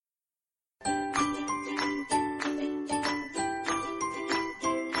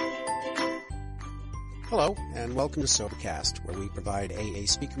Hello, and welcome to Sobercast, where we provide AA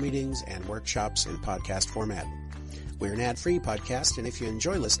speaker meetings and workshops in podcast format. We're an ad-free podcast, and if you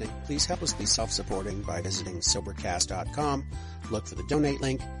enjoy listening, please help us be self-supporting by visiting Sobercast.com, look for the donate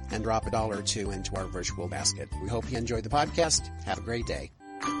link, and drop $1 or $2 into our virtual basket. We hope you enjoyed the podcast. Have a great day.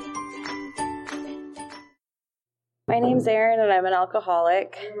 My name's Erin, and I'm an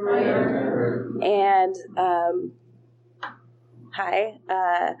alcoholic. And,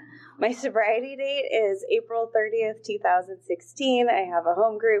 my sobriety date is April 30th, 2016. I have a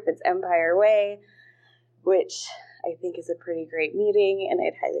home group. It's Empire Way, which I think is a pretty great meeting, and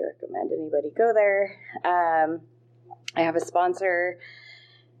I'd highly recommend anybody go there. I have a sponsor,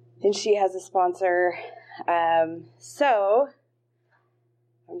 and she has a sponsor. So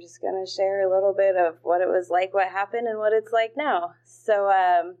I'm just going to share a little bit of what it was like, what happened, and what it's like now.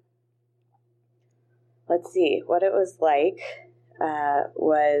 So let's see. What it was like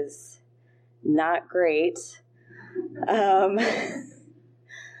was not great.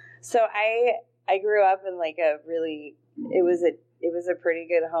 So I grew up in like a really, it was a pretty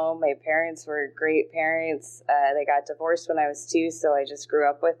good home. My parents were great parents. They got divorced when I was 2, so I just grew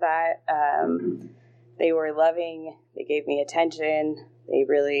up with that. They were loving. They gave me attention. They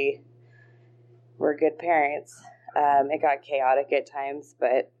really were good parents. It got chaotic at times,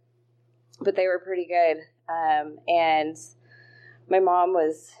 but they were pretty good. And my mom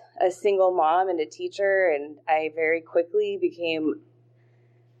was a single mom and a teacher, and I very quickly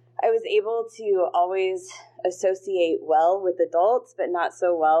I was able to always associate well with adults, but not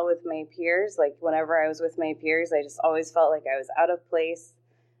so well with my peers. Like whenever I was with my peers, I just always felt like I was out of place.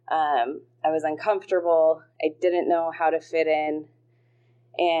 I was uncomfortable. I didn't know how to fit in.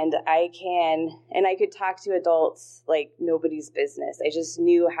 And I could talk to adults like nobody's business. I just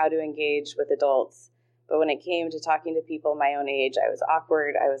knew how to engage with adults. But when it came to talking to people my own age, I was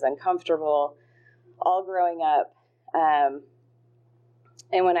awkward. I was uncomfortable, all growing up.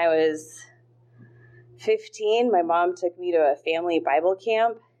 And when I was 15, my mom took me to a family Bible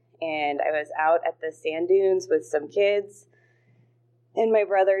camp, and I was out at the sand dunes with some kids. And my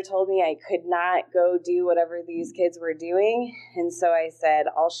brother told me I could not go do whatever these kids were doing. And so I said,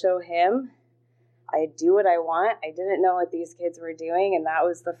 I'll show him. I do what I want. I didn't know what these kids were doing. And that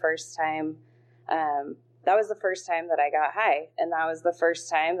was the first time, that I got high. And that was the first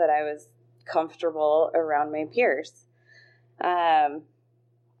time that I was comfortable around my peers. And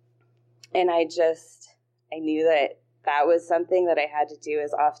I knew that was something that I had to do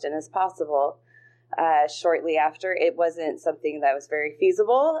as often as possible. Shortly after, it wasn't something that was very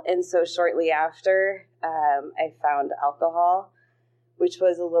feasible. And so shortly after, I found alcohol, which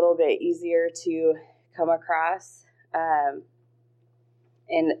was a little bit easier to come across. And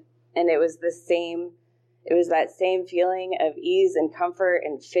it was that same feeling of ease and comfort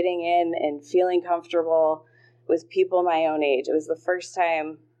and fitting in and feeling comfortable with people my own age. It was the first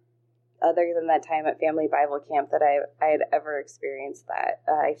time, other than that time at Family Bible Camp, that I had ever experienced that.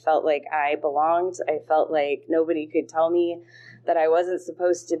 I felt like I belonged. I felt like nobody could tell me that I wasn't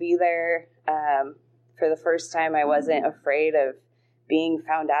supposed to be there. For the first time, I wasn't afraid of being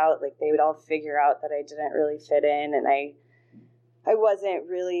found out. Like they would all figure out that I didn't really fit in, and I wasn't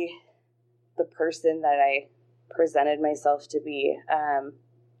really the person that I presented myself to be.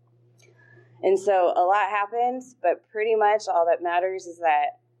 And so a lot happened, but pretty much all that matters is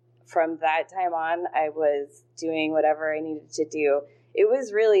that from that time on, I was doing whatever I needed to do. It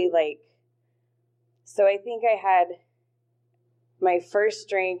was really so I think I had my first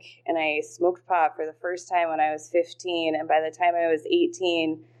drink and I smoked pot for the first time when I was 15. And by the time I was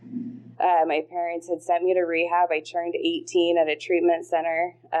 18, my parents had sent me to rehab. I turned 18 at a treatment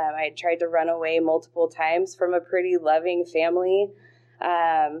center. I had tried to run away multiple times from a pretty loving family.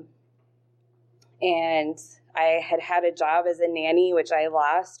 And I had a job as a nanny, which I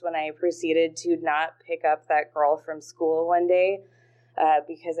lost when I proceeded to not pick up that girl from school one day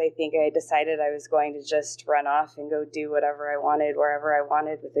because I think I decided I was going to just run off and go do whatever I wanted, wherever I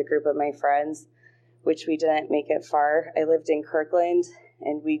wanted with a group of my friends, which we didn't make it far. I lived in Kirkland,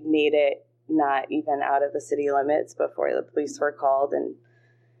 and we made it not even out of the city limits before the police were called, and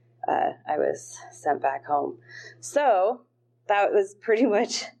I was sent back home. So that was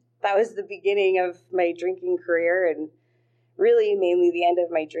the beginning of my drinking career, and really mainly the end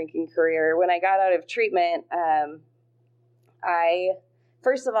of my drinking career. When I got out of treatment,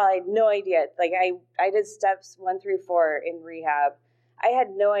 first of all, I had no idea. I did steps 1 through 4 in rehab. I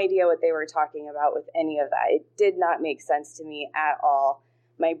had no idea what they were talking about with any of that. It did not make sense to me at all.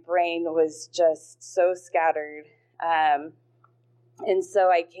 My brain was just so scattered. And so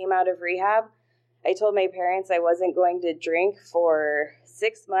I came out of rehab. I told my parents I wasn't going to drink for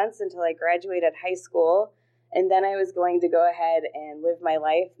 6 months until I graduated high school. And then I was going to go ahead and live my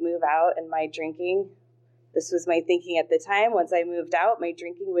life, move out, and my drinking, this was my thinking at the time, once I moved out, my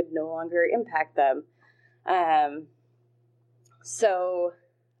drinking would no longer impact them. So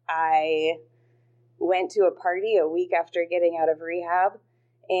I went to a party a week after getting out of rehab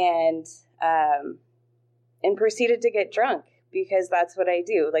and proceeded to get drunk, because that's what I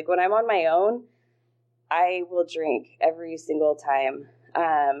do. Like when I'm on my own, I will drink every single time.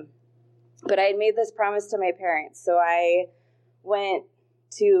 But I had made this promise to my parents. So I went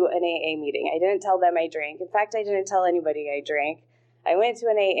to an AA meeting. I didn't tell them I drank. In fact, I didn't tell anybody I drank. I went to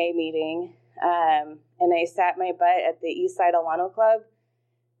an AA meeting, and I sat my butt at the Eastside Alano Club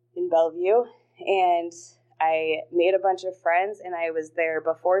in Bellevue, and I made a bunch of friends, and I was there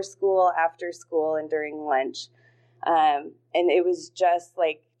before school, after school, and during lunch. And it was just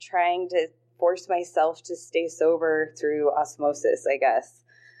like trying to force myself to stay sober through osmosis, I guess.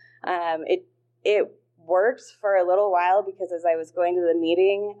 It worked for a little while, because as I was going to the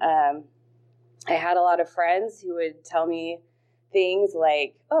meeting, I had a lot of friends who would tell me things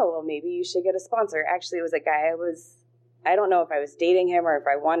like, oh, well, maybe you should get a sponsor. Actually, it was a guy I don't know if I was dating him or if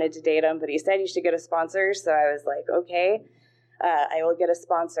I wanted to date him, but he said you should get a sponsor. So I was like, okay, I will get a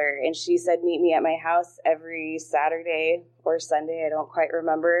sponsor. And she said, meet me at my house every Saturday or Sunday. I don't quite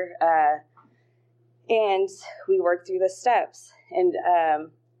remember. And we worked through the steps, and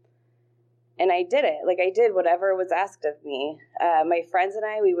I did it. Like I did whatever was asked of me. My friends and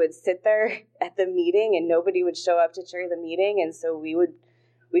I, we would sit there at the meeting and nobody would show up to chair the meeting. And so we'd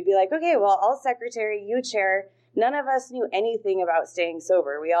be like, okay, well, I'll secretary, you chair. None of us knew anything about staying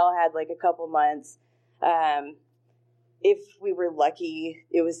sober. We all had like a couple months. If we were lucky,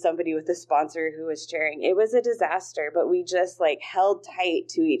 it was somebody with a sponsor who was chairing. It was a disaster, but we just like held tight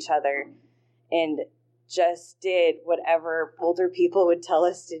to each other and just did whatever older people would tell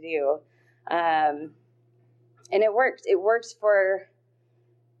us to do. And it worked. It worked for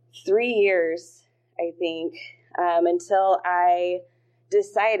 3 years, I think, until I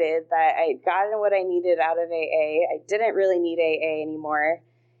decided that I had gotten what I needed out of AA. I didn't really need AA anymore.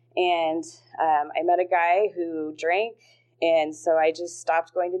 And I met a guy who drank, and so I just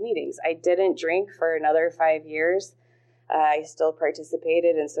stopped going to meetings. I didn't drink for another 5 years. I still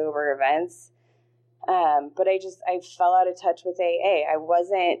participated in sober events. But I fell out of touch with AA.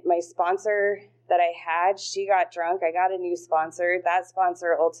 My sponsor that I had, she got drunk. I got a new sponsor. That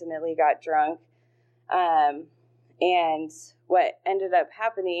sponsor ultimately got drunk. And what ended up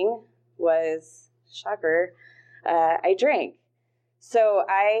happening was, shocker, I drank. So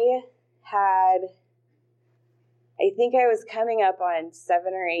I think I was coming up on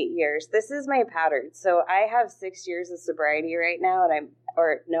 7 or 8 years. This is my pattern. So I have 6 years of sobriety right now,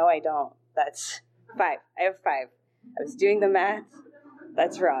 no, I don't. That's 5. I have 5. I was doing the math.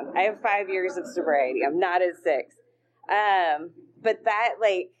 That's wrong. I have 5 years of sobriety. I'm not at 6. But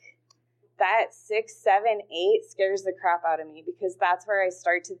that 6, 7, 8 scares the crap out of me, because that's where I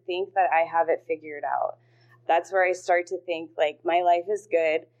start to think that I have it figured out. That's where I start to think like my life is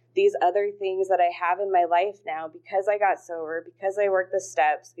good. These other things that I have in my life now, because I got sober, because I work the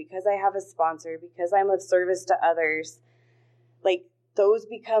steps, because I have a sponsor, because I'm of service to others, like those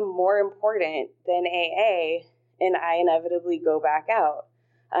become more important than AA, and I inevitably go back out.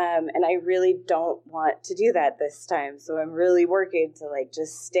 And I really don't want to do that this time. So I'm really working to like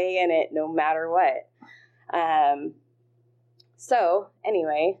just stay in it no matter what. So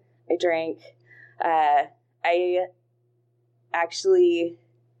anyway, I drank. I actually,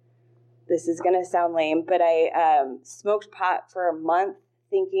 this is going to sound lame, but I smoked pot for a month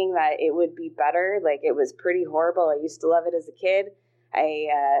thinking that it would be better. Like it was pretty horrible. I used to love it as a kid.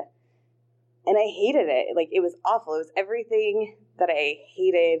 And I hated it. Like it was awful. It was everything that I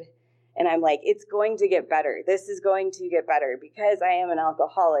hated. And I'm like, it's going to get better. This is going to get better because I am an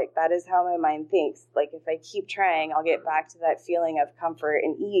alcoholic. That is how my mind thinks. Like if I keep trying, I'll get back to that feeling of comfort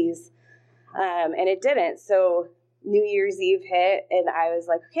and ease. And it didn't. So New Year's Eve hit and I was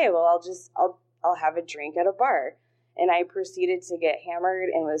like, okay, well, I'll have a drink at a bar. And I proceeded to get hammered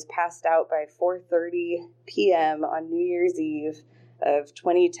and was passed out by 4:30 p.m. on New Year's Eve of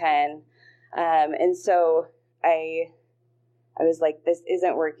 2010. And so I was like, this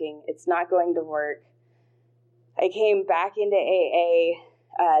isn't working. It's not going to work. I came back into AA.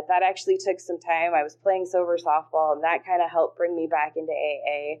 That actually took some time. I was playing sober softball, and that kind of helped bring me back into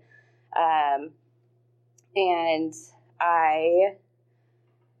AA. And I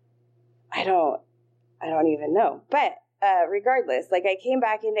don't even know. But regardless, like I came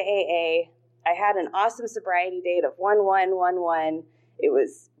back into AA. I had an awesome sobriety date of 1/1/11. It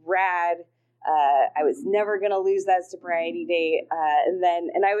was rad. I was never going to lose that sobriety date.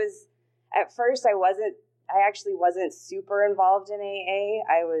 At first I actually wasn't super involved in AA.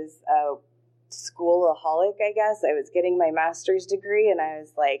 I was a schoolaholic, I guess. I was getting my master's degree and I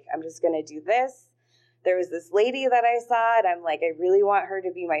was like, I'm just going to do this. There was this lady that I saw and I'm like, I really want her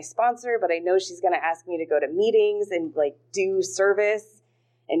to be my sponsor, but I know she's going to ask me to go to meetings and like do service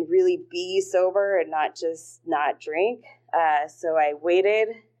and really be sober and not just not drink. So I waited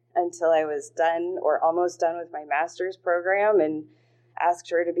until I was done or almost done with my master's program and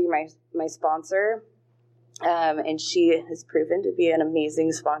asked her to be my sponsor. And she has proven to be an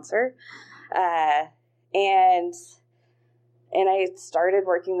amazing sponsor. And I started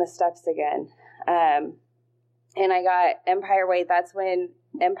working the steps again. And I got Empire Way. That's when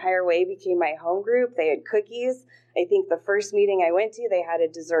Empire Way became my home group. They had cookies. I think the first meeting I went to, they had a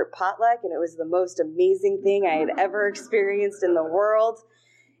dessert potluck, and it was the most amazing thing I had ever experienced in the world.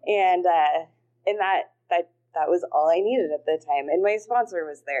 And that was all I needed at the time. And my sponsor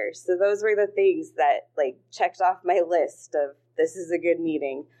was there. So those were the things that like checked off my list of this is a good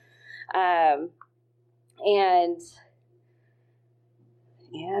meeting. And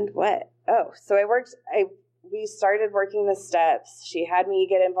what? Oh, so we started working the steps. She had me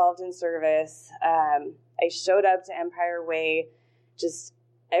get involved in service. I showed up to Empire Way just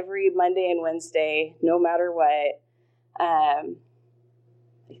every Monday and Wednesday, no matter what. I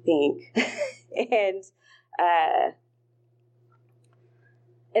think. And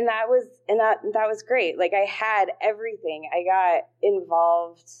that was great. Like I had everything. I got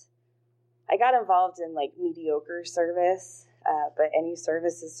involved in like mediocre service, but any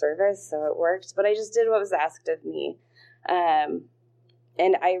service is service, so it worked. But I just did what was asked of me.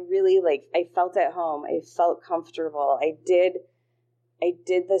 And I really I felt at home. I felt comfortable. I did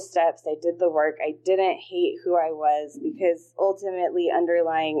the steps. I did the work. I didn't hate who I was, because ultimately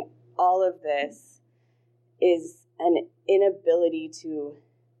underlying all of this is an inability to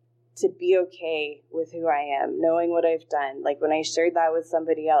be okay with who I am, knowing what I've done. Like when I shared that with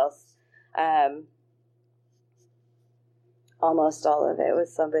somebody else, almost all of it with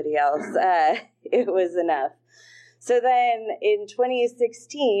somebody else, it was enough. So then in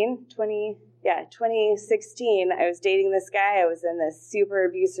 2016, I was dating this guy. I was in this super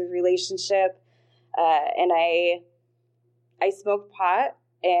abusive relationship, and I smoked pot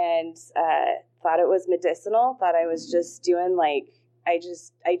and thought it was medicinal, thought I was just doing I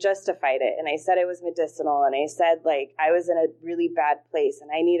justified it. And I said it was medicinal. And I said I was in a really bad place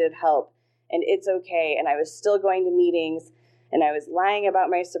and I needed help and it's okay. And I was still going to meetings and I was lying about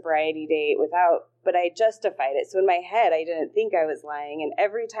my sobriety date but I justified it. So in my head, I didn't think I was lying. And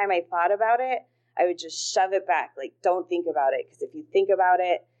every time I thought about it, I would just shove it back. Don't think about it. Because if you think about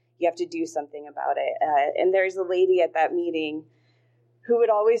it, you have to do something about it. And there's a lady at that meeting who would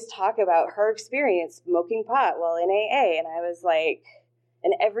always talk about her experience smoking pot while in AA. And I was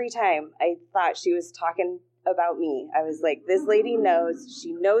and every time I thought she was talking about me, I was like, this lady knows,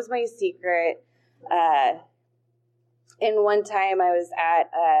 she knows my secret. And one time I was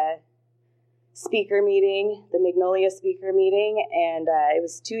at a speaker meeting, the Magnolia speaker meeting, and it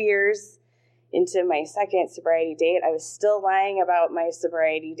was 2 years into my second sobriety date. I was still lying about my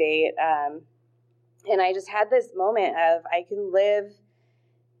sobriety date. And I just had this moment of I can live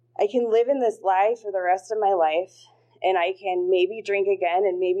in this lie for the rest of my life, and I can maybe drink again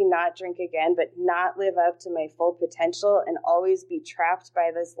and maybe not drink again, but not live up to my full potential and always be trapped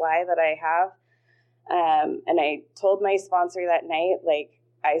by this lie that I have. And I told my sponsor that night,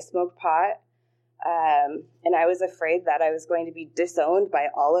 I smoked pot, and I was afraid that I was going to be disowned by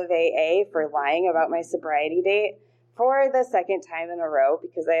all of AA for lying about my sobriety date for the second time in a row,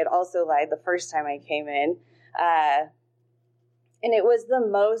 because I had also lied the first time I came in. And it was the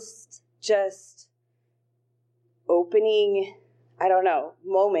most just opening,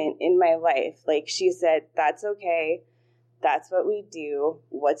 moment in my life. She said, that's okay. That's what we do.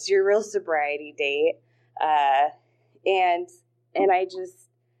 What's your real sobriety date? And I just,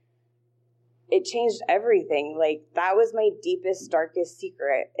 it changed everything. That was my deepest, darkest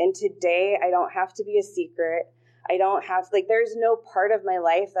secret. And today I don't have to be a secret. I don't have, there's no part of my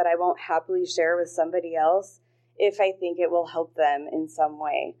life that I won't happily share with somebody else if I think it will help them in some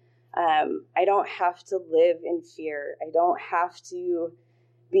way. I don't have to live in fear. I don't have to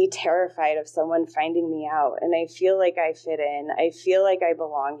be terrified of someone finding me out. And I feel like I fit in. I feel like I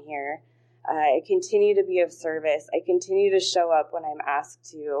belong here. I continue to be of service. I continue to show up when I'm asked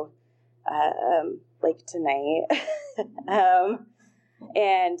to, like tonight.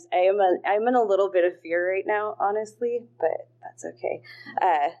 And I'm in a little bit of fear right now, honestly, but that's okay.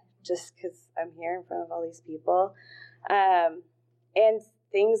 Just because I'm here in front of all these people. And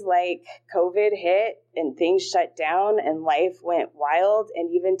things like COVID hit and things shut down and life went wild. And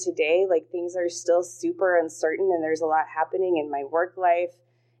even today, like things are still super uncertain and there's a lot happening in my work life,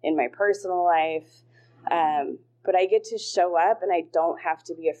 in my personal life. But I get to show up and I don't have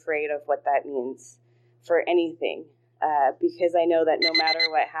to be afraid of what that means for anything. Because I know that no matter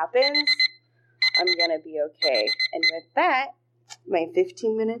what happens, I'm going to be okay. And with that, my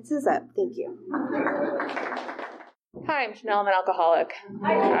 15 minutes is up. Thank you. Hi, I'm Chanel. I'm an alcoholic.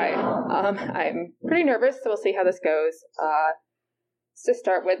 Hi. I'm pretty nervous, so we'll see how this goes. To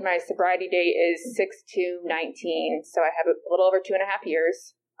start with, my sobriety date is 6/2/19, so I have a little over 2.5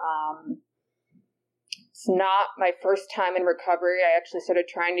 years. It's not my first time in recovery. I actually started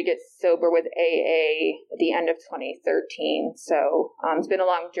trying to get sober with AA at the end of 2013, so it's been a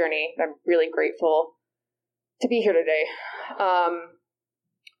long journey. I'm really grateful to be here today.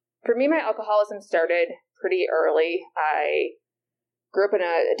 For me, my alcoholism started pretty early. I grew up in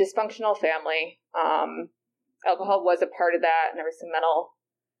a dysfunctional family. Alcohol was a part of that, and there was some mental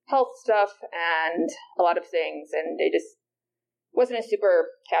health stuff and a lot of things, and it just wasn't a super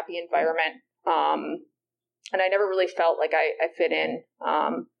happy environment. And I never really felt like I fit in.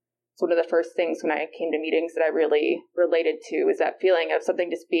 It's one of the first things when I came to meetings that I really related to was that feeling of something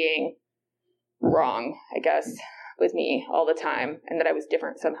just being wrong, I guess, with me all the time, and that I was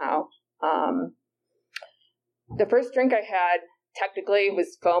different somehow. The first drink I had technically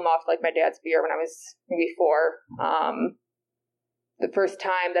was foam off like my dad's beer when I was maybe 4. The first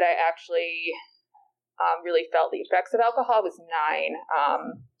time that I actually really felt the effects of alcohol was 9.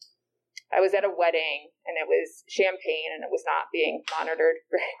 I was at a wedding and it was champagne and it was not being monitored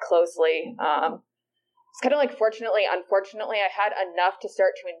very closely. It's kind of like fortunately, unfortunately, I had enough to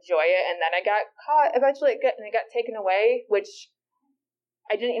start to enjoy it, and then I got caught eventually, and it got taken away, which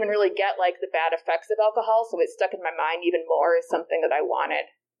I didn't even really get like the bad effects of alcohol, so it stuck in my mind even more as something that I wanted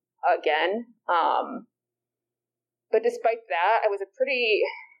again. But despite that, I was a pretty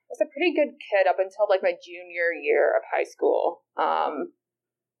good kid up until like my junior year of high school.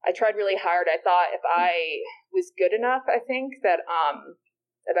 I tried really hard. I thought if I was good enough, I think that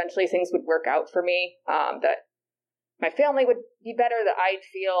eventually things would work out for me, that my family would be better, that I'd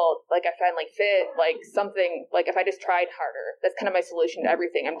feel like I finally fit, like something, like if I just tried harder. That's kind of my solution to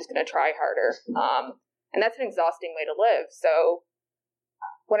everything. I'm just going to try harder. And that's an exhausting way to live. So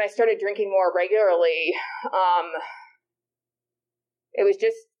when I started drinking more regularly, it was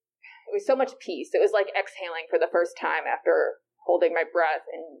so much peace. It was like exhaling for the first time after holding my breath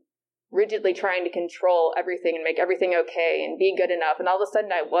and rigidly trying to control everything and make everything okay and be good enough. And all of a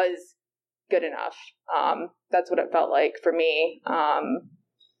sudden I was good enough. That's what it felt like for me. I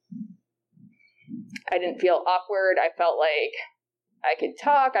didn't feel awkward. I felt like I could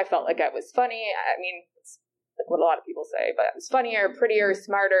talk. I felt like I was funny. I mean, it's like what a lot of people say, but I was funnier, prettier,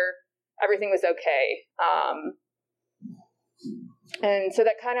 smarter. Everything was okay. And so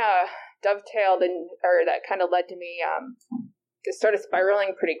that kind of dovetailed that kind of led to me it started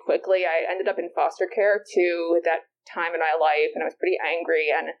spiraling pretty quickly. I ended up in foster care too at that time in my life, and I was pretty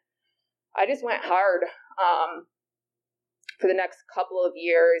angry, and I just went hard for the next couple of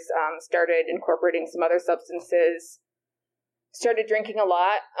years, started incorporating some other substances, started drinking a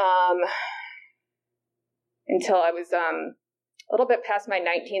lot until I was a little bit past my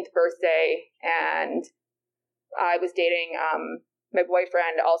 19th birthday, and I was dating my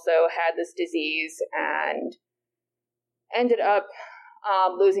boyfriend also had this disease and ended up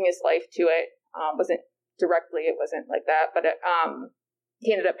losing his life to it. It wasn't like that, but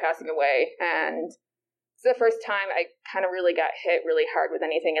he ended up passing away. And it's the first time I kind of really got hit really hard with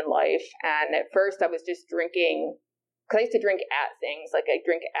anything in life. And at first I was just drinking, because I used to drink at things, like I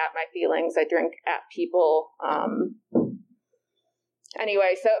drink at my feelings, I drink at people.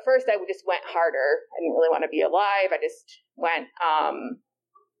 Anyway, so at first I just went harder. I didn't really want to be alive. I just went.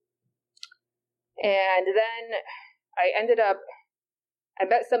 And then I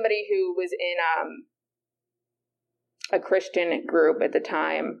met somebody who was in a Christian group at the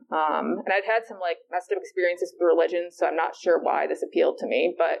time. And I'd had some like messed up experiences with religion, so I'm not sure why this appealed to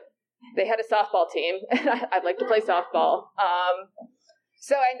me, but they had a softball team and I'd like to play softball.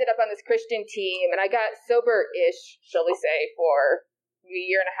 So I ended up on this Christian team and I got sober-ish, shall we say, for a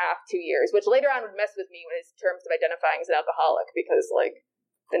year and a half, 2 years, which later on would mess with me in terms of identifying as an alcoholic, because like,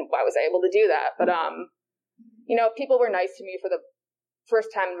 then why was I able to do that? But, people were nice to me for the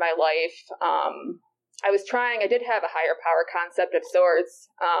first time in my life. I did have a higher power concept of sorts.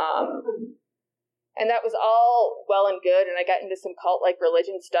 And that was all well and good. And I got into some cult-like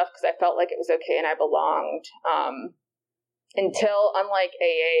religion stuff because I felt like it was okay and I belonged. until, unlike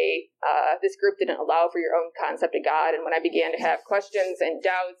AA, this group didn't allow for your own concept of God. And when I began to have questions and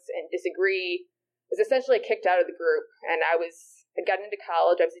doubts and disagree, I was essentially kicked out of the group. And I'd gotten into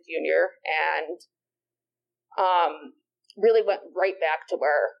college, I was a junior, and really went right back to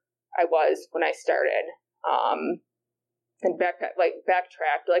where I was when I started. And backtracked. Like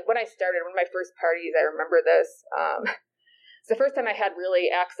when I started, one of my first parties, I remember this. It's the first time I had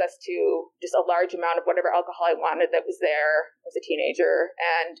really access to just a large amount of whatever alcohol I wanted that was there as a teenager.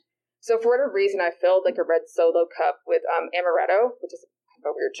 And so for whatever reason, I filled like a red Solo cup with amaretto, which is kind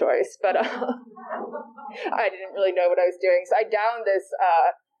of a weird choice, but I didn't really know what I was doing. So I downed this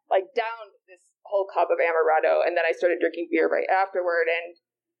whole cup of amaretto, and then I started drinking beer right afterward, and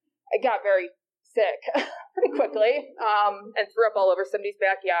I got very sick pretty quickly, and threw up all over somebody's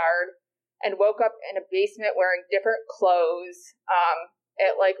backyard, and woke up in a basement wearing different clothes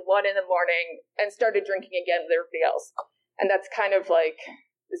at like 1 a.m. and started drinking again with everybody else. And that's kind of like,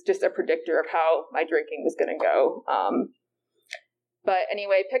 it's just a predictor of how my drinking was going to go. But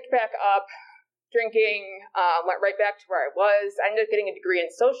anyway, picked back up drinking, went right back to where I was. I ended up getting a degree in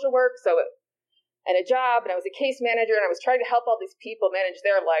social work, and a job, and I was a case manager, and I was trying to help all these people manage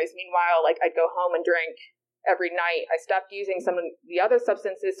their lives. Meanwhile, like, I'd go home and drink every night. I stopped using some of the other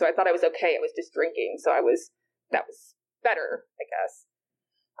substances, so I thought I was okay. I was just drinking, so that was better, I guess.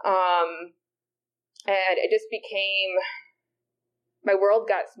 And it just became, my world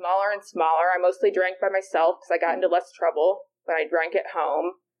got smaller and smaller. I mostly drank by myself because I got into less trouble when I drank at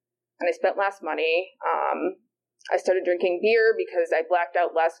home, and I spent less money. I started drinking beer because I blacked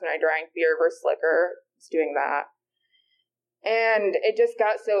out less when I drank beer versus liquor. I was doing that. And it just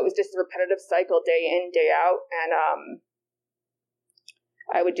got so, it was just a repetitive cycle day in, day out. And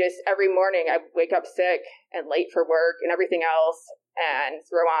I would just, every morning, I'd wake up sick and late for work and everything else, and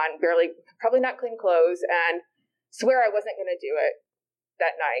throw on probably not clean clothes, and swear I wasn't going to do it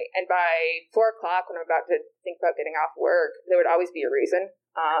that night. And by 4 o'clock, when I'm about to think about getting off work, there would always be a reason.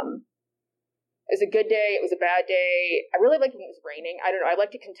 It was a good day. It was a bad day. I really liked when it was raining. I don't know. I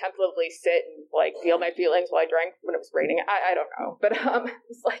like to contemplatively sit and like feel my feelings while I drank when it was raining. I don't know, but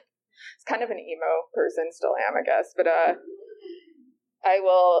it's kind of an emo person. Still am, I guess. But I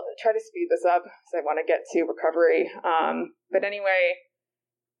will try to speed this up because I want to get to recovery. But anyway,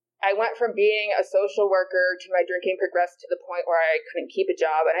 I went from being a social worker to my drinking progressed to the point where I couldn't keep a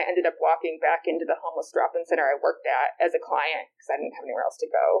job, and I ended up walking back into the homeless drop-in center I worked at as a client because I didn't have anywhere else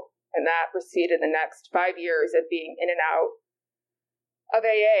to go. And that preceded the next 5 years of being in and out of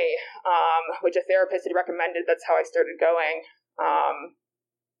AA, which a therapist had recommended. That's how I started going.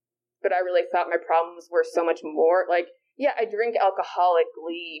 But I really thought my problems were so much more. Like, yeah, I drink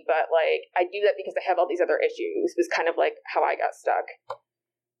alcoholically, but like I do that because I have all these other issues. It was kind of like how I got stuck.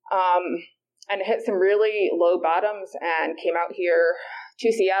 And hit some really low bottoms and came out here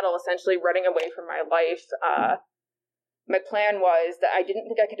to Seattle, essentially running away from my life. My plan was that I didn't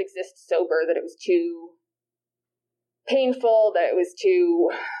think I could exist sober, that it was too painful, that I was too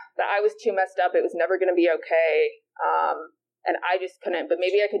messed up, it was never going to be okay, and I just couldn't. But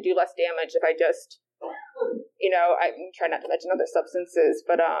maybe I could do less damage if I just, I try not to mention other substances,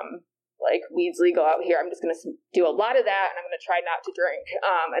 but like weed's legal out here. I'm just going to do a lot of that, and I'm going to try not to drink.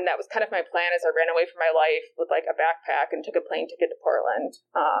 And that was kind of my plan as I ran away from my life with like a backpack and took a plane ticket to Portland.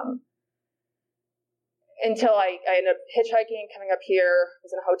 Until I ended up hitchhiking, coming up here,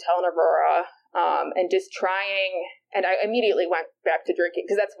 was in a hotel in Aurora, and just trying, and I immediately went back to drinking,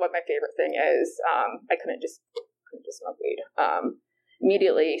 because that's what my favorite thing is. I couldn't just smoke weed.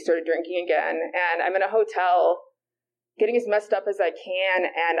 Immediately started drinking again, and I'm in a hotel, getting as messed up as I can,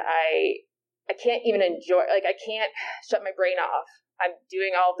 and I can't even enjoy, like I can't shut my brain off. I'm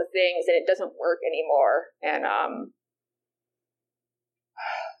doing all the things, and it doesn't work anymore. And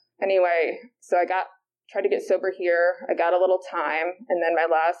anyway, so I tried to get sober here. I got a little time, and then my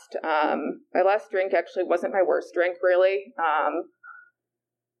last drink actually wasn't my worst drink, really. I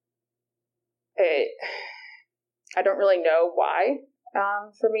don't really know why.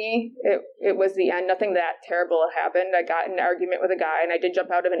 For me, it was the end. Nothing that terrible had happened. I got in an argument with a guy, and I did jump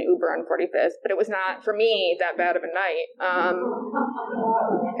out of an Uber on 45th, but it was not, for me, that bad of a night.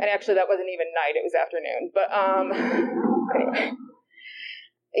 And actually, that wasn't even night. It was afternoon. But anyway.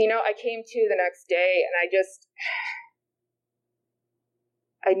 I came to the next day, and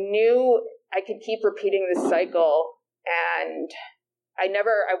I knew I could keep repeating this cycle, and I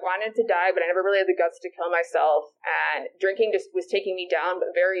wanted to die, but I never really had the guts to kill myself, and drinking just was taking me down,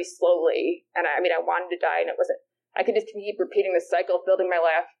 but very slowly, and I wanted to die, and I could just keep repeating this cycle, building my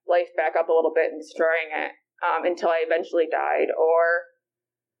life back up a little bit and destroying it, until I eventually died, or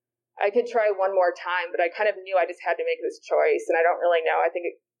I could try one more time, but I kind of knew I just had to make this choice, and I don't really know. I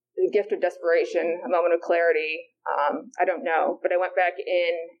think the gift of desperation, a moment of clarity, I don't know. But I went back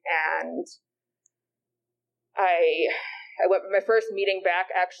in, and I went, my first meeting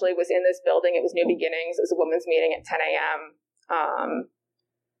back actually was in this building. It was New Beginnings. It was a women's meeting at 10 a.m.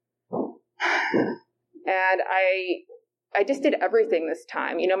 And I just did everything this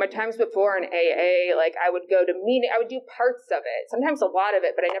time. You know, my times before in AA, like I would go to meeting, I would do parts of it, sometimes a lot of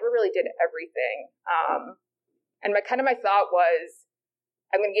it, but I never really did everything. And my thought was,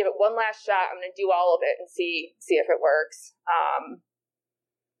 I'm going to give it one last shot. I'm going to do all of it and see if it works.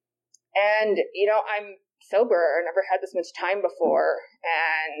 And, you know, I'm sober. I never had this much time before.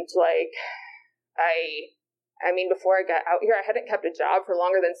 And like, I mean, before I got out here, I hadn't kept a job for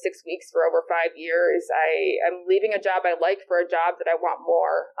longer than 6 weeks for over 5 years. I'm leaving a job I like for a job that I want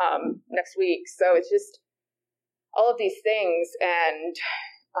more next week. So it's just all of these things. And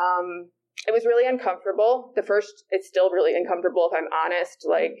it was really uncomfortable. It's still really uncomfortable if I'm honest.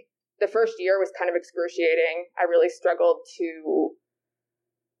 Like the first year was kind of excruciating. I really struggled to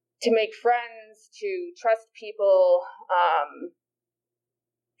make friends, to trust people.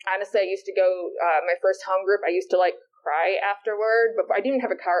 Honestly, I used to go, my first home group, I used to like cry afterward, but I didn't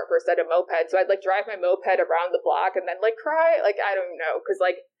have a car at first. I had a moped. So I'd like drive my moped around the block and then like cry. Like, I don't know. Cause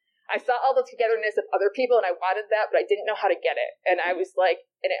like I saw all the togetherness of other people and I wanted that, but I didn't know how to get it. And I was like,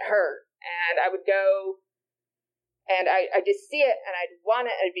 and it hurt. And I would go and I just see it and I'd want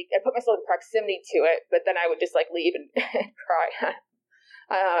it. I'd put myself in proximity to it, but then I would just like leave and cry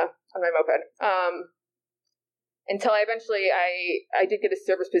on my moped. Until I eventually, I did get a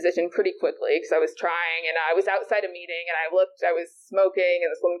service position pretty quickly because I was trying, and I was outside a meeting, and I was smoking,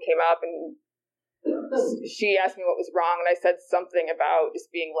 and this woman came up, and she asked me what was wrong, and I said something about just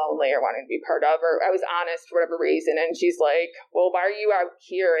being lonely or wanting to be part of, or I was honest for whatever reason, and she's like, well, why are you out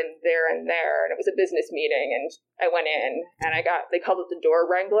here and there? And it was a business meeting, and I went in, and they called it the door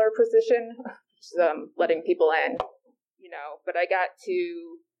wrangler position, which is letting people in, you know, but I got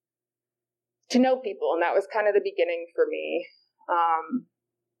to know people, and that was kind of the beginning for me.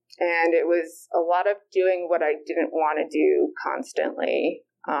 And it was a lot of doing what I didn't want to do constantly.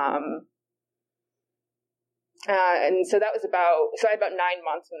 And so that was I had about 9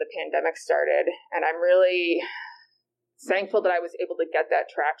 months when the pandemic started, and I'm really thankful that I was able to get that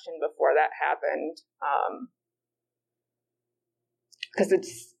traction before that happened. Because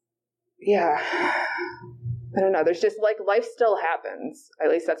I don't know. There's just like life still happens.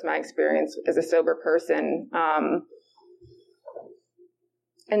 At least that's my experience as a sober person.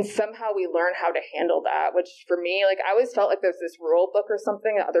 And somehow we learn how to handle that, which for me, like I always felt like there's this rule book or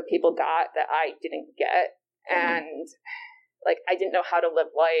something that other people got that I didn't get. And like, I didn't know how to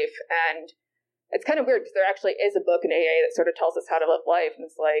live life. And it's kind of weird because there actually is a book in AA that sort of tells us how to live life. And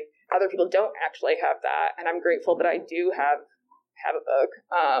it's like other people don't actually have that. And I'm grateful that I do have a book.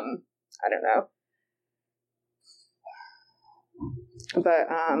 I don't know. But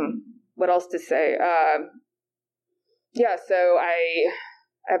what else to say? So I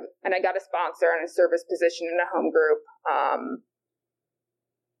got a sponsor and a service position in a home group.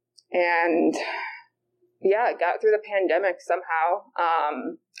 I got through the pandemic somehow.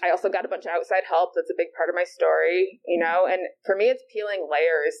 I also got a bunch of outside help. That's a big part of my story, you know, and for me, it's peeling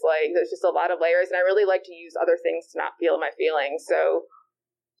layers. Like there's just a lot of layers, and I really like to use other things to not feel my feelings. So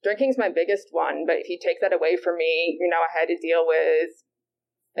drinking's my biggest one, but if you take that away from me, you know, I had to deal with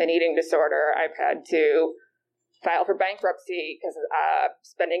an eating disorder. I've had to file for bankruptcy because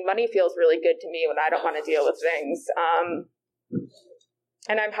spending money feels really good to me when I don't want to deal with things.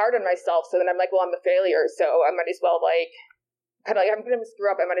 And I'm hard on myself, so then I'm like, well, I'm a failure, so I might as well I'm going to screw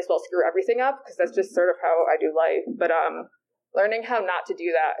up. I might as well screw everything up because that's just sort of how I do life. But learning how not to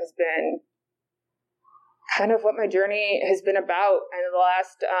do that has been kind of what my journey has been about. And in the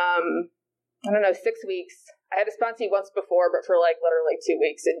last, 6 weeks, I had a sponsee once before, but for like literally 2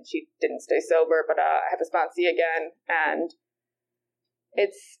 weeks, and she didn't stay sober, but I have a sponsee again, and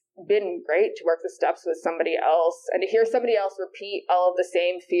it's been great to work the steps with somebody else and to hear somebody else repeat all of the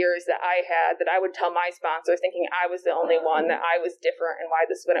same fears that I had, that I would tell my sponsor thinking I was the only one, that I was different and why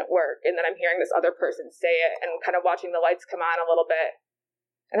this wouldn't work. And then I'm hearing this other person say it and kind of watching the lights come on a little bit.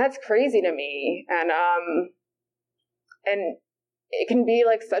 And that's crazy to me. And it can be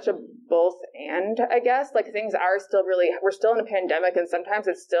like such a both and, I guess, like things are still we're still in a pandemic, and sometimes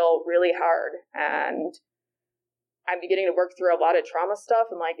it's still really hard. And I'm beginning to work through a lot of trauma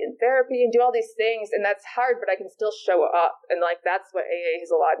stuff and like in therapy and do all these things. And that's hard, but I can still show up. And like, that's what AA has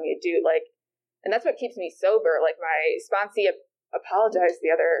allowed me to do. Like, and that's what keeps me sober. Like my sponsee apologized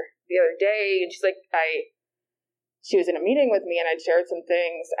the other day, and she's like, she was in a meeting with me and I'd shared some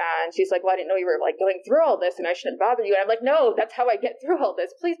things, and she's like, well, I didn't know you were like going through all this and I shouldn't bother you. And I'm like, no, that's how I get through all this.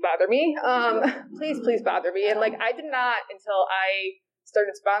 Please bother me. Please bother me. And like, I did not, until I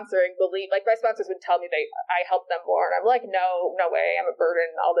started sponsoring, believe, like my sponsors would tell me I helped them more. And I'm like, no way, I'm a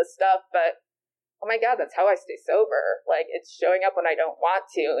burden, all this stuff. But oh my God, that's how I stay sober. Like, it's showing up when I don't want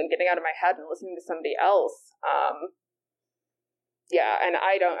to and getting out of my head and listening to somebody else. Yeah, and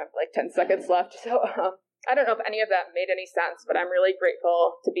I don't have like 10 seconds left. So I don't know if any of that made any sense, but I'm really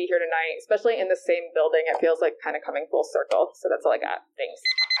grateful to be here tonight, especially in the same building. It feels like kind of coming full circle. So that's all I got. Thanks.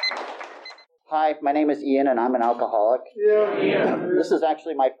 Hi, my name is Ian, and I'm an alcoholic. Yeah. This is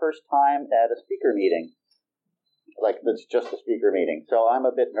actually my first time at a speaker meeting. Like, it's just a speaker meeting. So I'm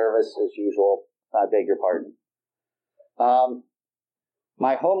a bit nervous as usual. I beg your pardon.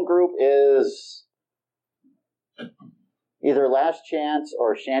 My home group is either Last Chance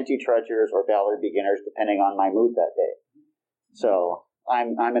or Shanty Trudgers or Ballard Beginners, depending on my mood that day. So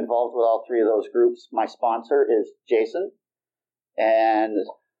I'm involved with all three of those groups. My sponsor is Jason, and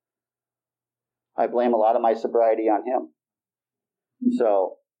I blame a lot of my sobriety on him.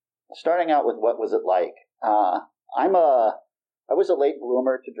 So starting out with what was it like? I was a late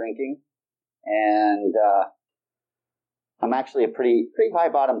bloomer to drinking, and I'm actually a pretty high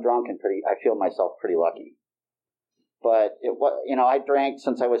bottom drunk, and I feel myself pretty lucky. But I drank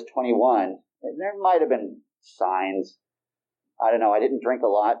since I was 21. And there might have been signs. I don't know. I didn't drink a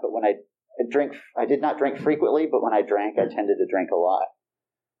lot, but when I did not drink frequently. But when I drank, I tended to drink a lot.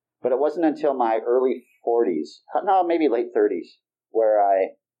 But it wasn't until my early 40s, no, maybe late 30s, where I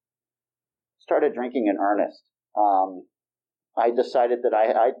started drinking in earnest. I decided that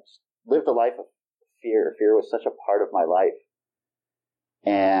I lived a life of fear. Fear was such a part of my life,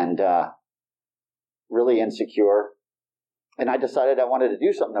 and really insecure. And I decided I wanted to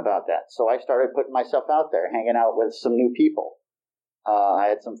do something about that. So I started putting myself out there, hanging out with some new people. I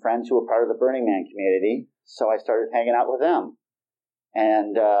had some friends who were part of the Burning Man community, so I started hanging out with them.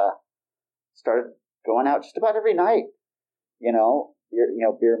 And started going out just about every night.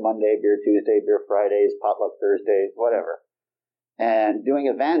 Beer Monday, beer Tuesday, beer Fridays, potluck Thursdays, whatever. And doing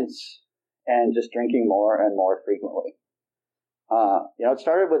events and just drinking more and more frequently. It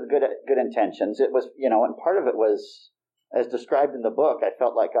started with good intentions. It was, and part of it was, as described in the book, I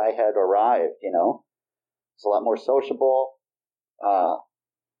felt like I had arrived, It's a lot more sociable. I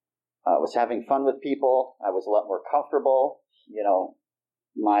was having fun with people. I was a lot more comfortable.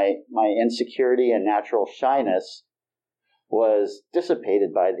 My insecurity and natural shyness was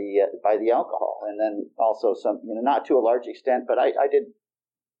dissipated by the alcohol, and then also some, not to a large extent, but I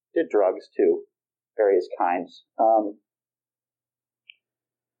did drugs too, various kinds.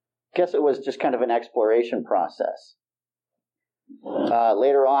 Guess it was just kind of an exploration process.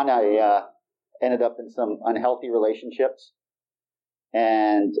 Later on, I ended up in some unhealthy relationships,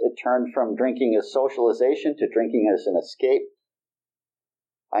 and it turned from drinking as socialization to drinking as an escape.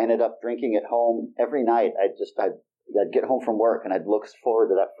 I ended up drinking at home every night. I'd get home from work and I'd look forward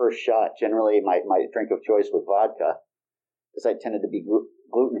to that first shot. Generally, my drink of choice was vodka, because I tended to be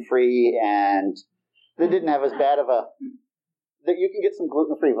gluten-free, and they didn't have as bad of that you can get some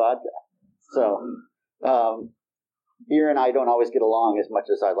gluten-free vodka. So, beer and I don't always get along as much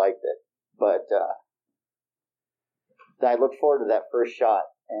as I liked it, but I looked forward to that first shot,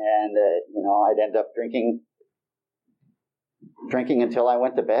 and I'd end up drinking until I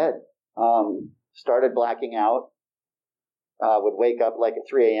went to bed. Started blacking out. Would wake up like at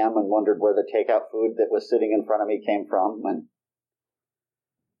 3 a.m. and wondered where the takeout food that was sitting in front of me came from. And,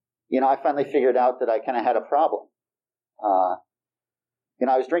 I finally figured out that I kind of had a problem.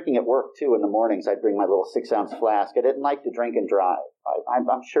 I was drinking at work too in the mornings. I'd bring my little 6-ounce flask. I didn't like to drink and drive.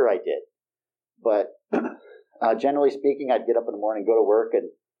 I'm sure I did. But generally speaking, I'd get up in the morning, go to work,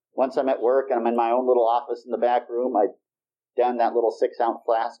 and once I'm at work and I'm in my own little office in the back room, I'd down that little 6-ounce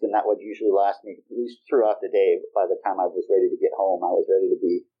flask, and that would usually last me at least throughout the day. But by the time I was ready to get home, I was ready to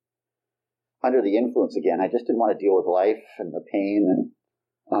be under the influence again. I just didn't want to deal with life and the pain,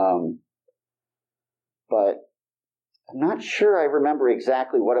 but I'm not sure I remember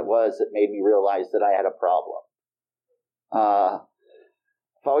exactly what it was that made me realize that I had a problem.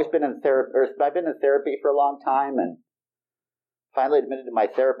 I've always been in therapy, or I've been in therapy for a long time, and finally admitted to my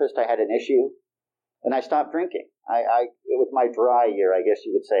therapist I had an issue, and I stopped drinking. It was my dry year, I guess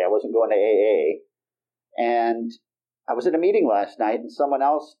you would say. I wasn't going to AA, and I was at a meeting last night, and someone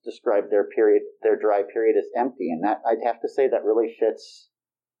else described their dry period as empty, and that I'd have to say that really fits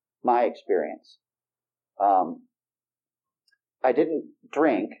my experience. I didn't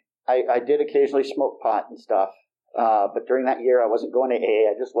drink. I did occasionally smoke pot and stuff, but during that year I wasn't going to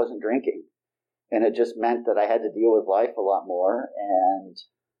AA. I just wasn't drinking. And it just meant that I had to deal with life a lot more, and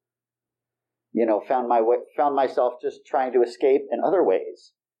found myself just trying to escape in other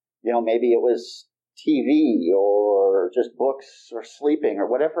ways. Maybe it was TV or just books or sleeping or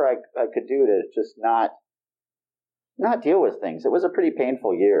whatever I could do to just not deal with things. It was a pretty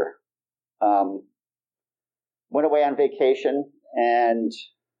painful year. Went away on vacation, and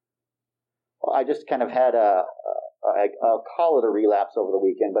I just kind of had I'll call it a relapse over the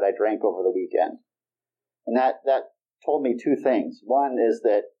weekend, but I drank over the weekend. And that told me two things. One is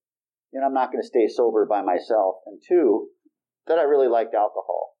that, I'm not going to stay sober by myself. And two, that I really liked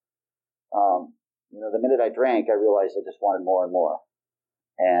alcohol. The minute I drank, I realized I just wanted more and more.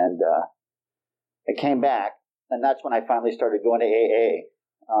 And I came back, and that's when I finally started going to AA.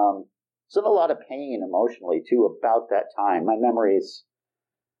 Was in a lot of pain emotionally, too, about that time. My memories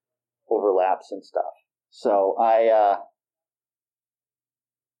overlaps and stuff. So I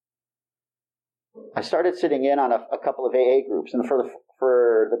started sitting in on a couple of AA groups, and for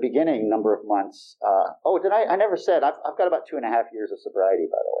the beginning number of months. I never said I've got about 2.5 years of sobriety,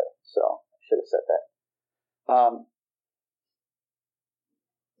 by the way. So I should have said that.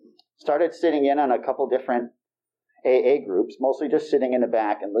 Started sitting in on a couple different AA groups, mostly just sitting in the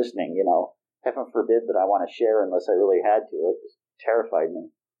back and listening. Heaven forbid that I want to share unless I really had to. It just terrified me.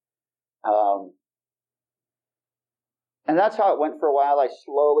 And that's how it went for a while. I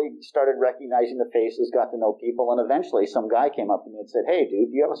slowly started recognizing the faces, got to know people, and eventually some guy came up to me and said, "Hey, dude,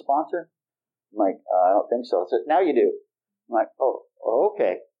 do you have a sponsor?" I'm like, "I don't think so." I said, "Now you do." I'm like, "Oh,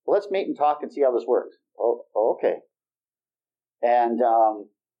 okay. Well, let's meet and talk and see how this works." "Oh, okay." And,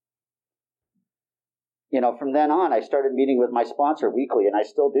 from then on, I started meeting with my sponsor weekly, and I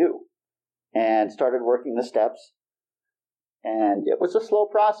still do, and started working the steps. And it was a slow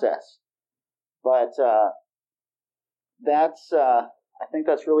process, but I think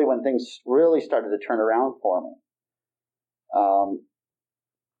that's really when things really started to turn around for me.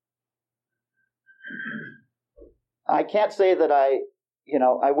 I can't say that I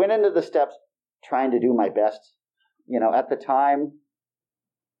went into the steps trying to do my best. At the time,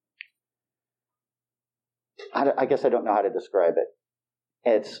 I guess I don't know how to describe it.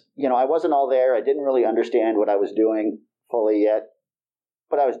 It's, I wasn't all there. I didn't really understand what I was doing fully yet,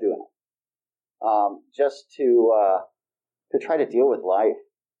 but I was doing it. Just to try to deal with life.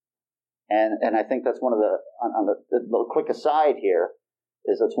 And I think that's one of on the quick aside here,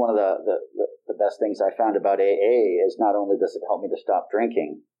 is it's one of the best things I found about AA is not only does it help me to stop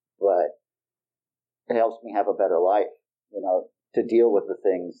drinking, but it helps me have a better life, to deal with the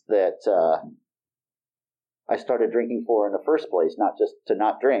things that I started drinking for in the first place, not just to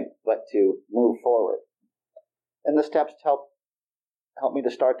not drink, but to move forward. And the steps help me to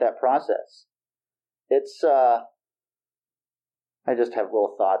start that process. It's I just have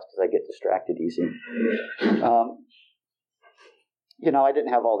little thoughts because I get distracted easy. I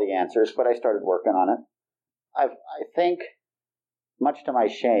didn't have all the answers, but I started working on it. I think, much to my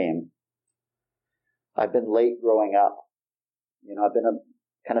shame, I've been late growing up. I've been a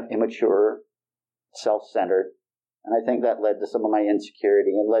kind of immature, self-centered, and I think that led to some of my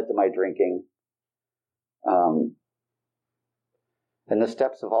insecurity and led to my drinking. And the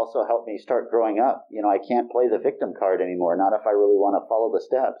steps have also helped me start growing up. I can't play the victim card anymore, not if I really want to follow the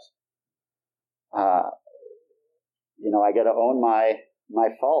steps. I got to own my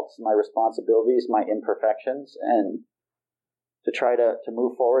faults, my responsibilities, my imperfections, and to try to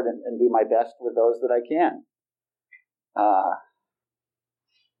move forward and do my best with those that I can.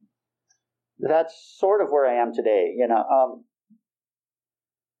 That's sort of where I am today.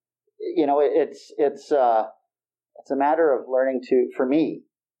 It's a matter of learning for me,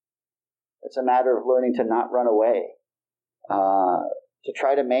 it's a matter of learning to not run away, to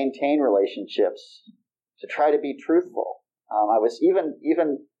try to maintain relationships, to try to be truthful. I was even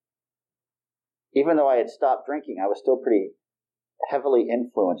though I had stopped drinking, I was still pretty heavily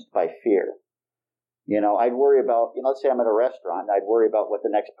influenced by fear. I'd worry about, let's say I'm at a restaurant, I'd worry about what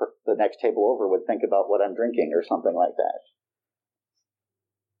the next table over would think about what I'm drinking or something like that.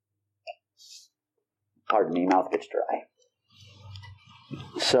 Pardon me, mouth gets dry.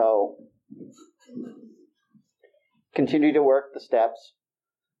 So, continue to work the steps,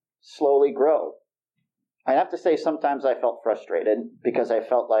 slowly grow. I have to say sometimes I felt frustrated because I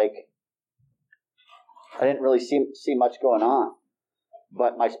felt like I didn't really see much going on.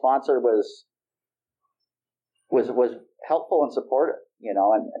 But my sponsor was helpful and supportive,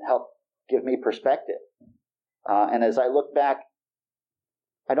 and helped give me perspective. And as I look back,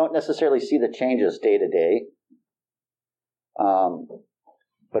 I don't necessarily see the changes day to day,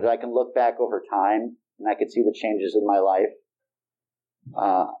 but I can look back over time and I can see the changes in my life.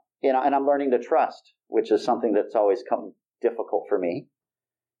 and I'm learning to trust, which is something that's always come difficult for me.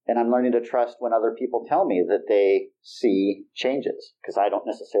 And I'm learning to trust when other people tell me that they see changes, because I don't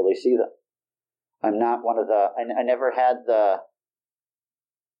necessarily see them. I'm not one of I never had the,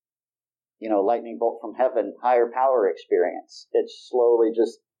 lightning bolt from heaven, higher power experience. It's slowly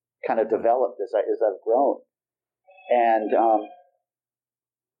just kind of developed as I've grown. And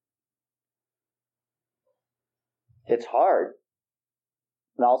it's hard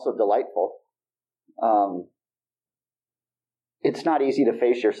and also delightful. It's not easy to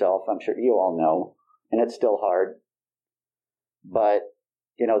face yourself, I'm sure you all know, and it's still hard. But,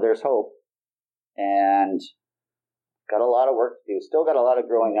 there's hope. And got a lot of work to do. Still got a lot of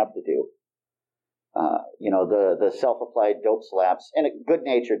growing up to do. The self-applied dope slaps, and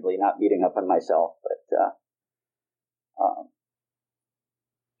good-naturedly, not beating up on myself, but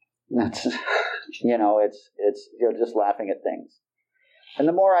that's, it's just laughing at things. And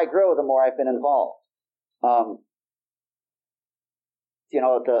the more I grow, the more I've been involved. The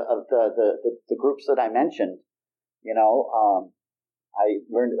groups that I mentioned, I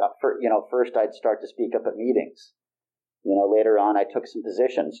learned, first I'd start to speak up at meetings. Later on I took some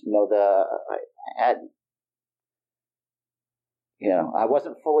positions. I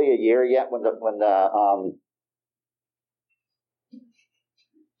wasn't fully a year yet when the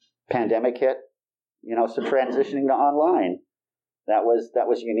pandemic hit. So transitioning to online, that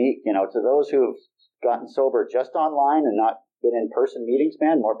was unique. To those who have gotten sober just online and not been in person meetings,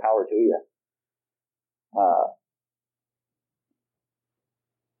 man, more power to you.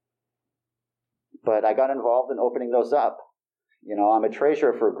 But I got involved in opening those up. I'm a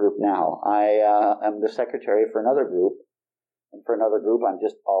treasurer for a group now. I am the secretary for another group. And for another group,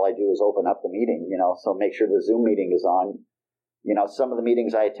 all I do is open up the meeting, so make sure the Zoom meeting is on. Some of the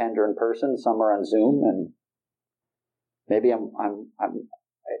meetings I attend are in person, some are on Zoom, and maybe I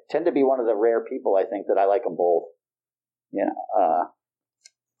tend to be one of the rare people, I think, that I like them both.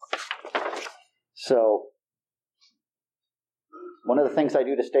 So one of the things I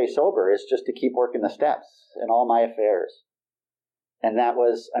do to stay sober is just to keep working the steps in all my affairs. And that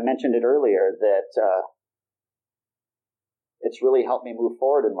was, I mentioned it earlier, that it's really helped me move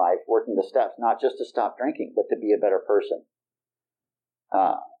forward in life, working the steps, not just to stop drinking, but to be a better person.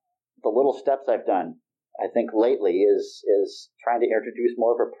 The little steps I've done, I think lately, is trying to introduce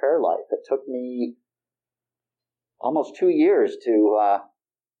more of a prayer life. It took me almost 2 years to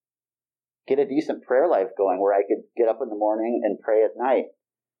get a decent prayer life going, where I could get up in the morning and pray at night.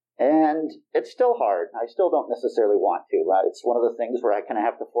 And it's still hard. I still don't necessarily want to. It's one of the things where I kind of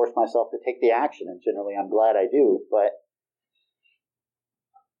have to force myself to take the action, and generally I'm glad I do. But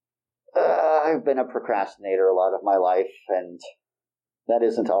I've been a procrastinator a lot of my life, and that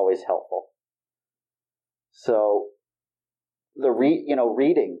isn't always helpful. So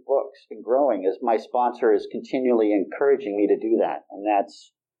reading books and growing, as my sponsor is continually encouraging me to do that, and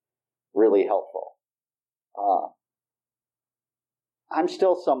that's really helpful. I'm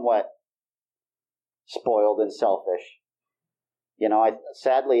still somewhat spoiled and selfish.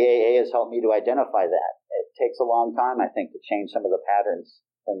 Sadly, AA has helped me to identify that. It takes a long time, I think, to change some of the patterns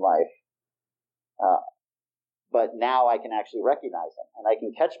in life. But now I can actually recognize them, and I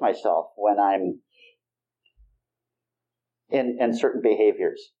can catch myself when I'm in certain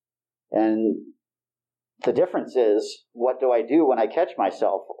behaviors. And the difference is, what do I do when I catch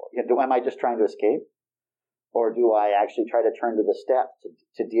myself? Am I just trying to escape? Or do I actually try to turn to the step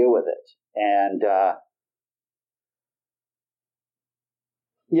to deal with it? And,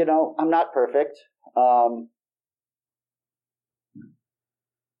 I'm not perfect. I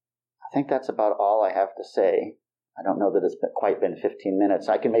think that's about all I have to say. I don't know that it's quite been 15 minutes.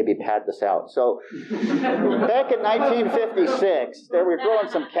 I can maybe pad this out. So, back in 1956, they were growing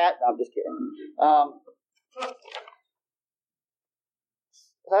some cat. No, I'm just kidding.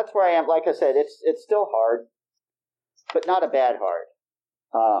 That's where I am. Like I said, it's still hard, but not a bad hard.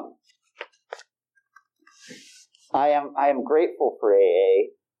 I am grateful for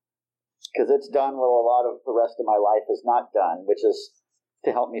AA, because it's done what a lot of the rest of my life has not done, which is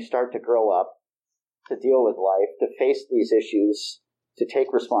to help me start to grow up, to deal with life, to face these issues, to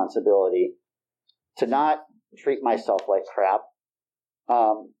take responsibility, to not treat myself like crap.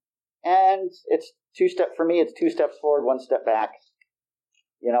 And it's for me, it's 2 steps forward, 1 step back.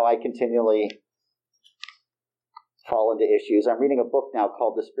 I continually fall into issues. I'm reading a book now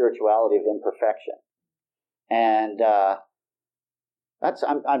called The Spirituality of Imperfection. And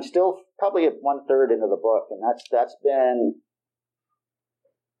I'm still probably at 1/3 into the book, and that's been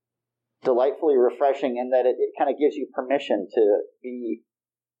delightfully refreshing, in that it kind of gives you permission to be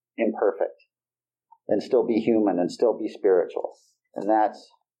imperfect and still be human and still be spiritual. And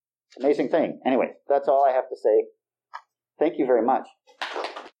that's amazing thing. Anyway, that's all I have to say. Thank you very much.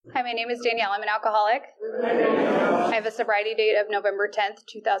 Hi, my name is Danielle. I'm an alcoholic. I have a sobriety date of November 10th,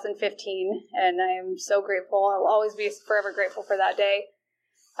 2015, and I am so grateful. I will always be forever grateful for that day.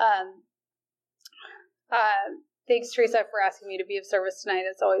 Thanks, Teresa, for asking me to be of service tonight.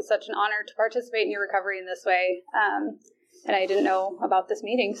 It's always such an honor to participate in your recovery in this way, and I didn't know about this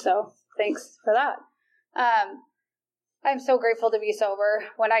meeting, so thanks for that. I'm so grateful to be sober.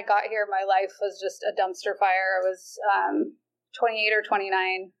 When I got here, my life was just a dumpster fire. I was 28 or 29.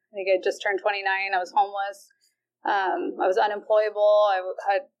 I think I just turned 29. I was homeless. I was unemployable. I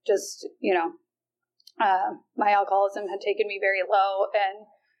had just, my alcoholism had taken me very low. And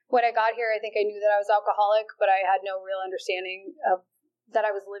when I got here, I think I knew that I was alcoholic, but I had no real understanding of that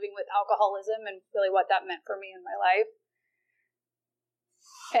I was living with alcoholism and really what that meant for me in my life.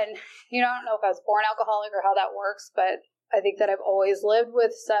 And, I don't know if I was born alcoholic or how that works, but I think that I've always lived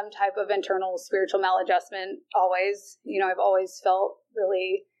with some type of internal spiritual maladjustment, always. I've always felt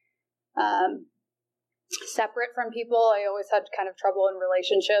really separate from people. I always had kind of trouble in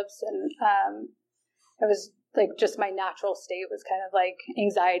relationships, and it was like just my natural state was kind of like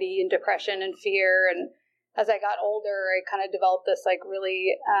anxiety and depression and fear. And as I got older, I kind of developed this like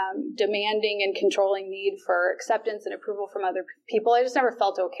really demanding and controlling need for acceptance and approval from other people. I just never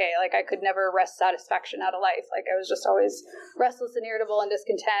felt okay. Like I could never wrest satisfaction out of life. Like I was just always restless and irritable and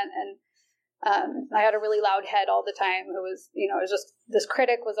discontent. And I had a really loud head all the time who was, it was just, this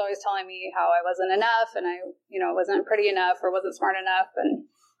critic was always telling me how I wasn't enough and I, wasn't pretty enough or wasn't smart enough. And,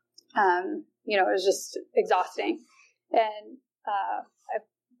 it was just exhausting. And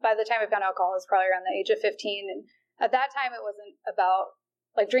by the time I found alcohol, I was probably around the age of 15. And at that time, it wasn't about,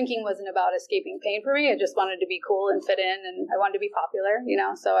 drinking wasn't about escaping pain for me. I just wanted to be cool and fit in, and I wanted to be popular,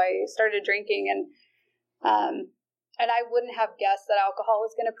 So I started drinking, and I wouldn't have guessed that alcohol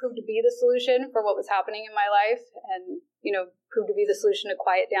was going to prove to be the solution for what was happening in my life and, prove to be the solution to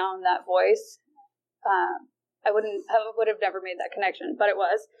quiet down that voice. I would have never made that connection, but it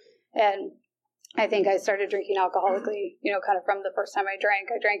was. And I think I started drinking alcoholically, kind of from the first time I drank.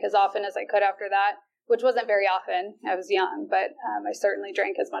 I drank as often as I could after that, which wasn't very often. I was young, but I certainly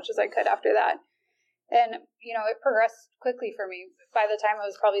drank as much as I could after that. And, it progressed quickly for me. By the time I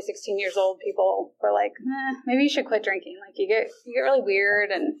was probably 16 years old, people were like, maybe you should quit drinking. Like you get really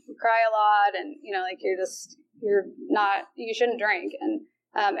weird and you cry a lot and, you shouldn't drink. And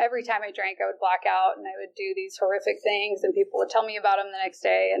every time I drank, I would black out and I would do these horrific things and people would tell me about them the next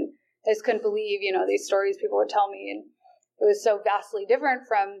day. And I just couldn't believe, these stories people would tell me. And it was so vastly different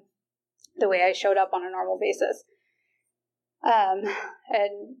from the way I showed up on a normal basis. And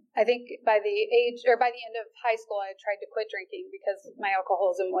I think by the end of high school, I tried to quit drinking because my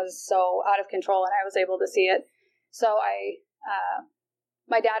alcoholism was so out of control and I was able to see it. So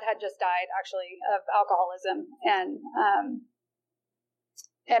my dad had just died actually of alcoholism and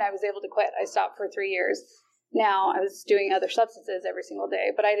I was able to quit. I stopped for 3 years. Now I was doing other substances every single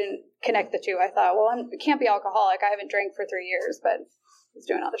day, but I didn't connect the two. I thought, well, I can't be alcoholic. I haven't drank for 3 years, but I was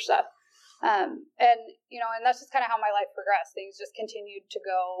doing other stuff. And that's just kind of how my life progressed. Things just continued to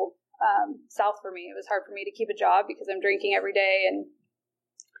go south for me. It was hard for me to keep a job because I'm drinking every day. And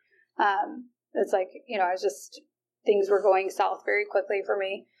it's like, things were going south very quickly for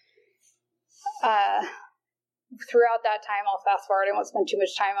me. Throughout that time, I'll fast forward. I won't spend too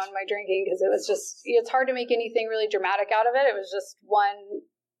much time on my drinking because it's hard to make anything really dramatic out of it. It was just one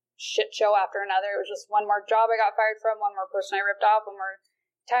shit show after another. It was just one more job I got fired from, one more person I ripped off, one more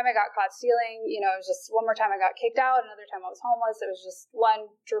time I got caught stealing. It was just one more time I got kicked out, another time I was homeless. It was just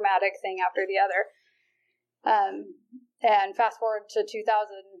one dramatic thing after the other. And fast forward to 2014,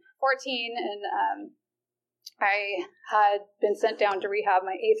 and I had been sent down to rehab,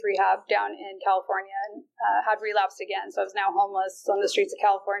 my 8th rehab down in California, and had relapsed again. So I was now homeless on the streets of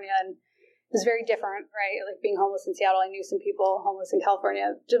California, and it was very different, right? Like being homeless in Seattle, I knew some people homeless in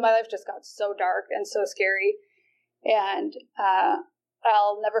California. My life just got so dark and so scary. And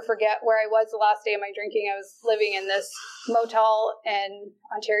I'll never forget where I was the last day of my drinking. I was living in this motel in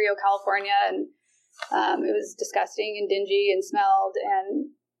Ontario, California, and it was disgusting and dingy and smelled,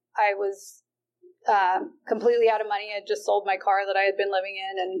 and I was completely out of money. I just sold my car that I had been living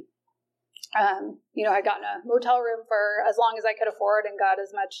in, and I'd gotten a motel room for as long as I could afford and got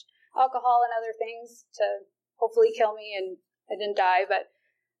as much alcohol and other things to hopefully kill me, and I didn't die. But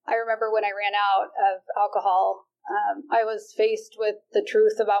I remember when I ran out of alcohol, I was faced with the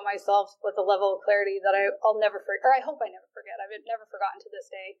truth about myself with a level of clarity that I'll never forget, or I hope I never forget. I've never forgotten to this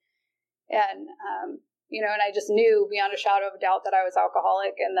day. And, and I just knew beyond a shadow of a doubt that I was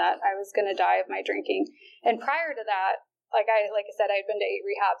alcoholic and that I was going to die of my drinking. And prior to that, like I said, I'd been to 8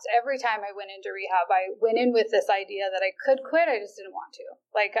 rehabs. Every time I went into rehab, I went in with this idea that I could quit. I just didn't want to.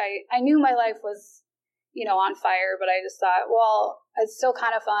 Like I knew my life was, on fire, but I just thought, well, it's still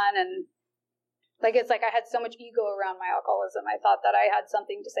kind of fun. And like, it's like I had so much ego around my alcoholism. I thought that I had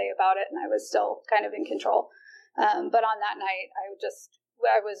something to say about it and I was still kind of in control. But on that night, I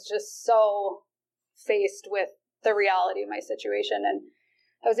was just so faced with the reality of my situation. And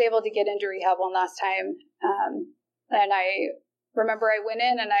I was able to get into rehab one last time. And I remember I went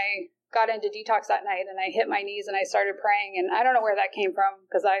in and I got into detox that night and I hit my knees and I started praying. And I don't know where that came from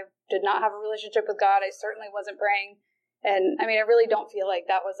because I did not have a relationship with God. I certainly wasn't praying. And I mean, I really don't feel like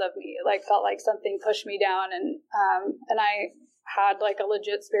that was of me. It like felt like something pushed me down, and I had like a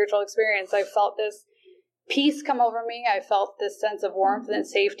legit spiritual experience. I felt this peace come over me. I felt this sense of warmth and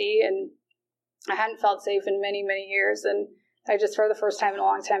safety, and I hadn't felt safe in many, many years. And I just, for the first time in a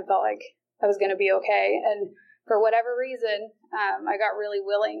long time, felt like I was going to be okay. And for whatever reason, I got really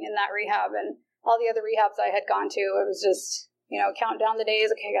willing in that rehab, and all the other rehabs I had gone to, it was just, count down the days.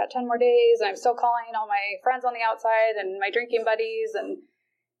 Okay, I got 10 more days, and I'm still calling all my friends on the outside and my drinking buddies, and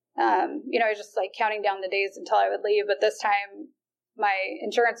I was just like counting down the days until I would leave. But this time, my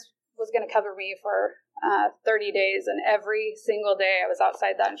insurance was going to cover me for 30 days, and every single day I was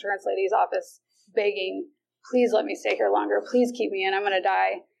outside that insurance lady's office begging, please let me stay here longer. Please keep me in. I'm going to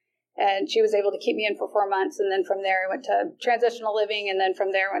die. And she was able to keep me in for 4 months. And then from there, I went to transitional living. And then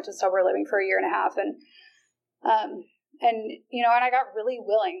from there, I went to sober living for 1.5 years. And I got really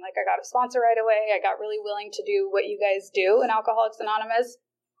willing. Like, I got a sponsor right away. I got really willing to do what you guys do in Alcoholics Anonymous.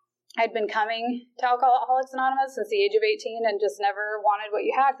 I'd been coming to Alcoholics Anonymous since the age of 18 and just never wanted what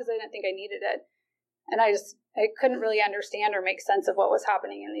you had because I didn't think I needed it. And I couldn't really understand or make sense of what was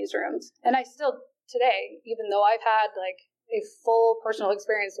happening in these rooms. And I still, today, even though I've had like a full personal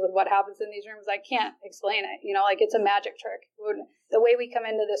experience with what happens in these rooms, I can't explain it. Like, it's a magic trick. The way we come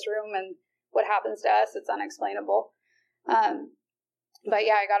into this room and what happens to us, it's unexplainable. But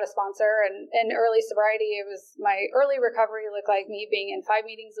yeah, I got a sponsor, and in early sobriety, it was my early recovery looked like me being in 5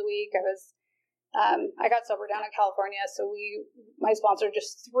 meetings a week. I got sober down in California, so my sponsor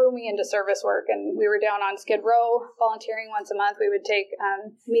just threw me into service work, and we were down on Skid Row volunteering once a month. We would take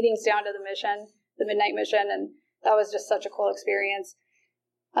meetings down to the Midnight Mission, and that was just such a cool experience.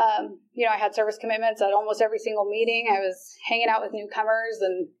 I had service commitments at almost every single meeting. I was hanging out with newcomers,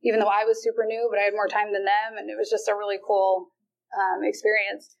 and even though I was super new, but I had more time than them, and it was just a really cool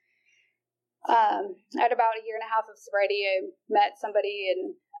experience. At about 1.5 years of sobriety, I met somebody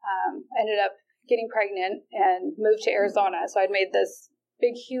and ended up getting pregnant and moved to Arizona. So I'd made this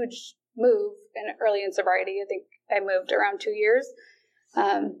big, huge move early in sobriety. I think I moved around 2 years.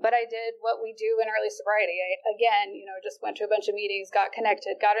 But I did what we do in early sobriety. I, again, just went to a bunch of meetings, got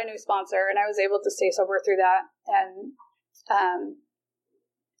connected, got a new sponsor, and I was able to stay sober through that. And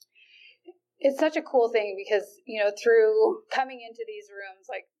it's such a cool thing because, through coming into these rooms,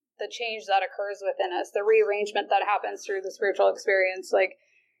 like the change that occurs within us, the rearrangement that happens through the spiritual experience, like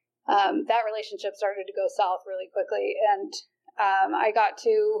that relationship started to go south really quickly. And I got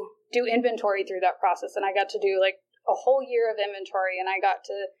to do inventory through that process, and I got to do like a whole year of inventory, and I got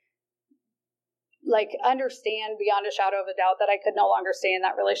to like understand beyond a shadow of a doubt that I could no longer stay in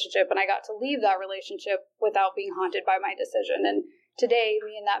that relationship, and I got to leave that relationship without being haunted by my decision. And today,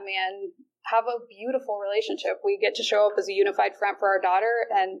 me and that man have a beautiful relationship. We get to show up as a unified front for our daughter,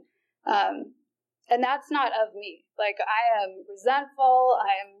 and that's not of me. Like, I am resentful,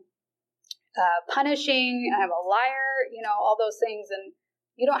 I am punishing, I'm a liar, all those things, and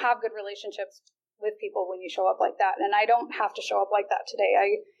you don't have good relationships with people when you show up like that. And I don't have to show up like that today.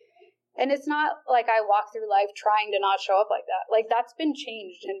 And it's not like I walk through life trying to not show up like that. Like, that's been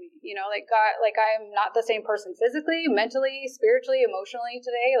changed in me, like God, like I am not the same person physically, mentally, spiritually, emotionally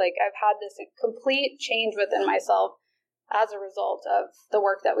today. Like, I've had this complete change within myself as a result of the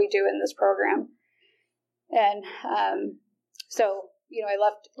work that we do in this program. And so, I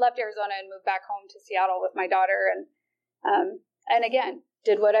left Arizona and moved back home to Seattle with my daughter, and again,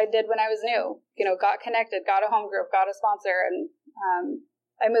 did what I did when I was new, got connected, got a home group, got a sponsor. And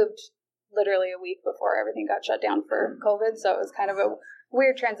I moved literally a week before everything got shut down for COVID. So it was kind of a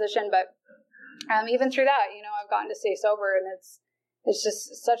weird transition. But even through that, I've gotten to stay sober, and it's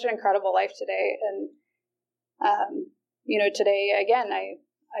just such an incredible life today. And, today, again, I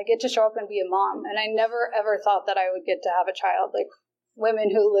get to show up and be a mom. And I never, ever thought that I would get to have a child. Like,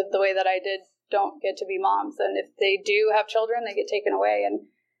 women who live the way that I did don't get to be moms, and if they do have children, they get taken away. And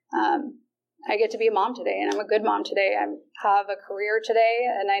I get to be a mom today, and I'm a good mom today. I have a career today,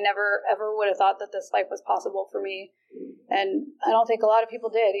 and I never ever would have thought that this life was possible for me. And I don't think a lot of people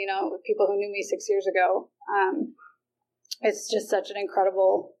did, people who knew me 6 years ago. it's just such an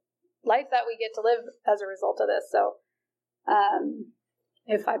incredible life that we get to live as a result of this. So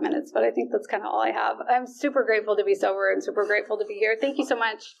I have 5 minutes, but I think that's kind of all I have. I'm super grateful to be sober and super grateful to be here. Thank you so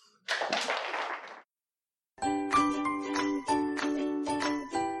much.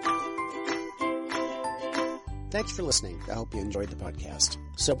 Thanks for listening. I hope you enjoyed the podcast.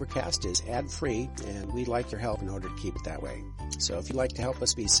 Sobercast is ad-free, and we'd like your help in order to keep it that way. So if you'd like to help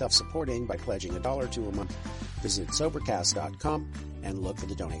us be self-supporting by pledging $1 or $2 a month, visit Sobercast.com and look for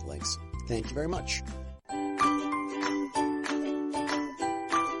the donate links. Thank you very much.